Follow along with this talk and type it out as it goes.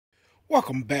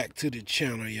Welcome back to the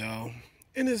channel, y'all.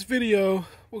 In this video,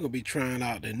 we're going to be trying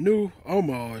out the new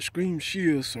armorall Extreme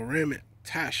Shield ceramic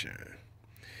tie shine.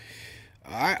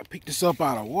 Alright, I picked this up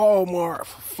out of Walmart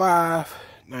for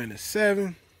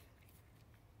 $5.97.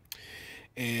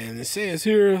 And it says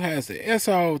here it has the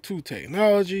SR2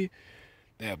 technology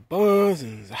that bonds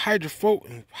and is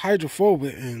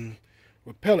hydrophobic and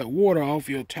repellent water off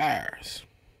your tires.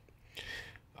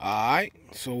 Alright,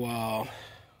 so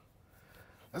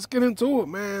let's get into it,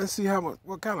 man. See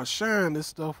what kind of shine this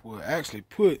stuff will actually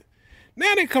put.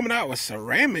 Now they're coming out with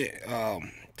ceramic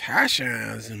tie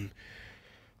shines and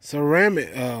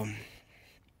ceramic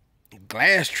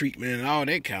glass treatment and all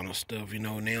that kind of stuff, you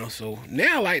know, now. So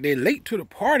now, like, they're late to the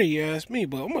party, you ask me,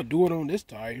 but I'm gonna do it on this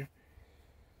tire.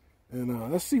 And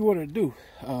let's see what it do.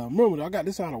 Remember, I got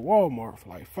this out of Walmart for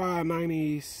like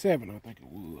 $5.97, I think it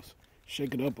was.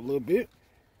 Shake it up a little bit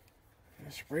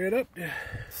and spray it up there.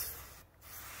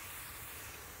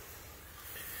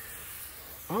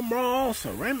 Armorall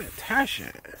ceramic tie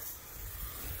shine.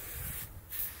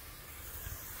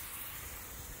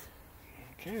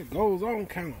 Okay, it goes on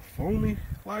kind of foamy.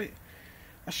 Like,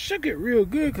 I shook it real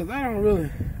good because I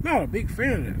not a big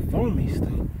fan of that foamy stuff.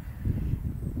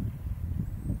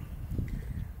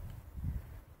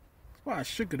 That's why I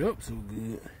shook it up so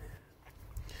good.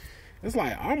 It's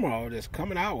like Armorall just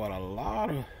coming out with a lot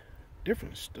of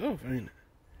different stuff, ain't it?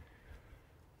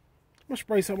 I'm gonna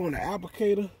spray some on the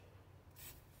applicator.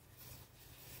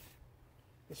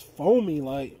 It's foamy,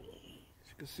 like, as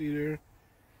you can see there.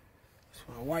 So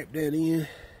I wipe that in.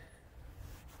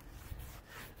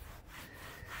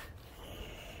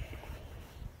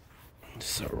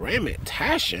 Ceramic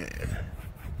tie shine.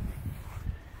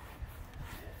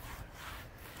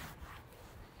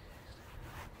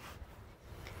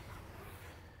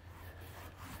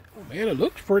 Oh man, it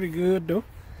looks pretty good though.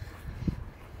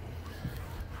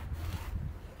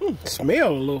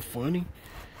 Smell a little funny.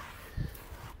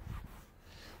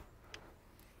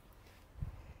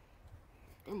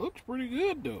 It looks pretty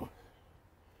good though.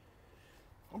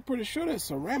 I'm pretty sure that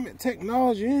ceramic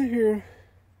technology in here,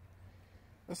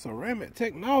 that ceramic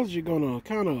technology gonna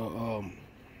kind of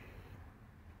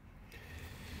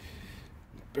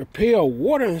repel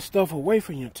water and stuff away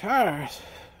from your tires.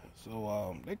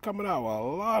 So they coming out with a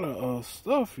lot of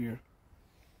stuff here.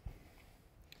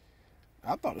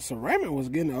 I thought the ceramic was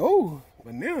getting old,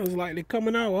 but now it's like they're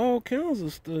coming out with all kinds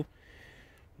of stuff.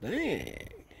 Dang.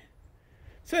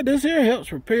 Said this here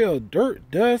helps repel dirt,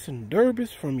 dust, and debris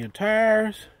from your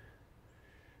tires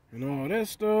and all that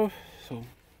stuff. So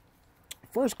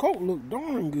first coat looked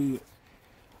darn good.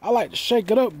 I like to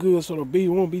shake it up good so the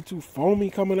won't be too foamy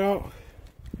coming out.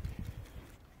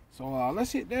 So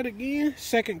let's hit that again.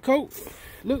 Second coat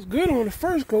looks good on the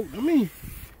first coat to me.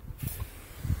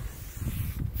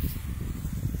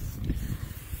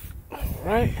 All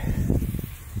right.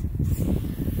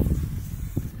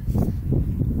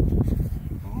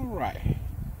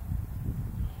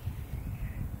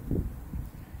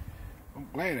 I'm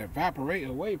glad it evaporated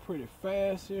away pretty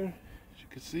fast here, as you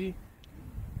can see.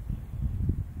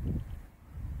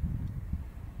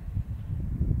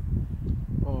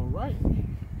 Alright.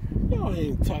 Y'all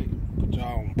ain't tight. Put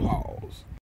y'all on pause.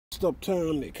 Stuff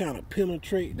time that kind of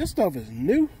penetrate. This stuff is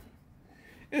new.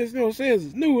 It's no says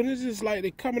it's new, and it's just like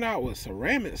they're coming out with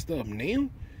ceramic stuff now.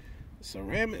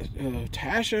 Ceramic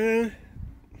tie shine,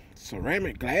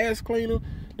 ceramic glass cleaner.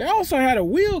 They also had a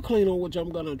wheel cleaner, which I'm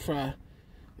gonna try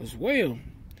as well.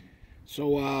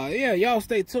 So yeah, y'all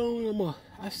stay tuned.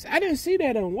 I didn't see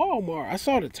that in Walmart. I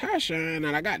saw the tie shine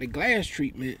and I got the glass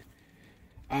treatment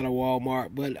out of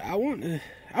Walmart, but I want to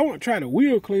try the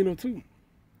wheel cleaner too.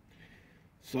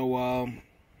 So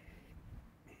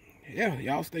yeah,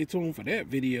 y'all stay tuned for that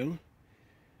video.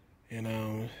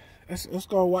 And let's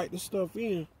go wipe this stuff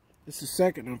in. This is the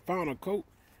second and final coat.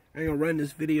 I ain't gonna run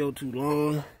this video too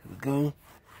long. Here we go.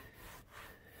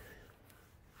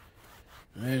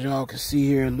 As y'all can see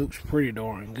here, it looks pretty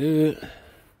darn good.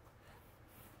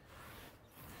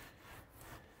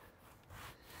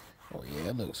 Oh yeah,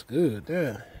 it looks good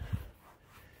there.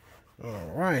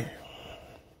 Alright.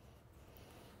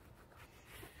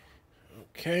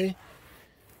 Okay.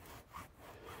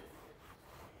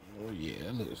 Oh yeah,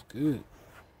 it looks good.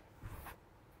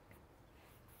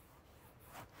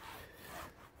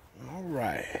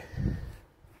 Alright.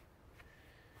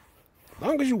 As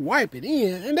long as you wipe it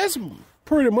in, and that's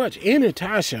pretty much any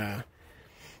tie shine.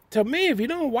 To me, if you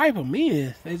don't wipe them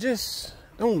in, they just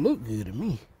don't look good to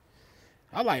me.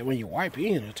 I like when you wipe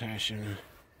in a tie shine.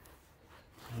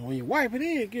 And when you wipe it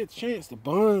in, it gets a chance to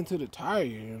bond to the tire,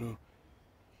 you know.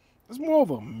 It's more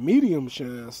of a medium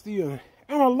shine still.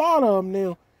 And a lot of them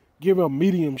now, give it a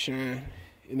medium shine.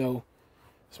 You know,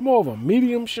 it's more of a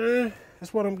medium shine.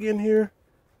 That's what I'm getting here.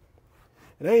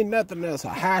 It ain't nothing that's a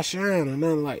high shine or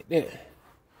nothing like that.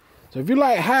 So if you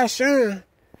like high shine,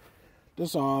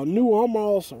 this new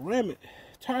armorall ceramic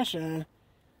tire shine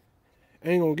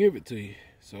ain't gonna give it to you.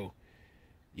 So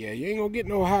yeah, you ain't gonna get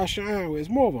no high shine. It's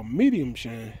more of a medium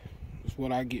shine. That's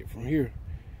what I get from here.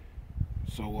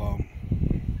 So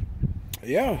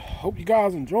yeah, hope you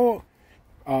guys enjoyed.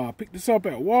 Picked this up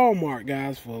at Walmart,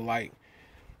 guys, for like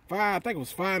I think it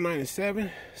was $5.97.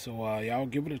 So y'all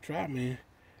give it a try, man.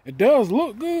 It does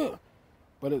look good,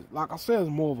 but it, like I said, it's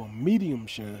more of a medium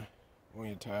shine on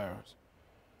your tires.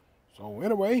 So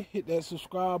anyway, hit that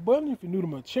subscribe button if you're new to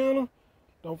my channel.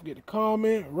 Don't forget to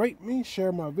comment, rate me,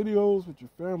 share my videos with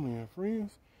your family and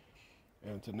friends.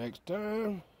 And until next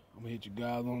time, I'm gonna hit you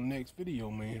guys on the next video,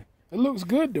 man. It looks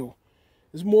good though.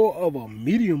 It's more of a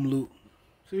medium look.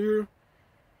 See here?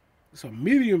 It's a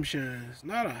medium shine. It's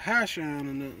not a high shine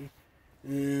or nothing.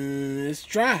 It's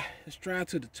dry. It's dry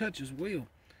to the touch as well.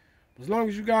 As long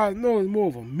as you guys know, it's more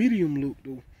of a medium look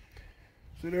though.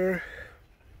 See there?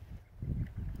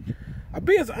 I'll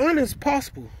be as honest as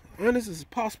possible. Honest as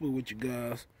possible with you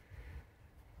guys.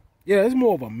 Yeah, it's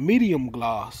more of a medium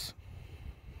gloss.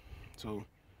 So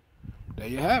there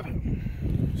you have it.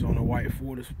 It's on the white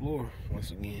Ford Explorer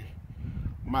once again.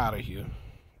 I'm out of here.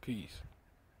 Peace.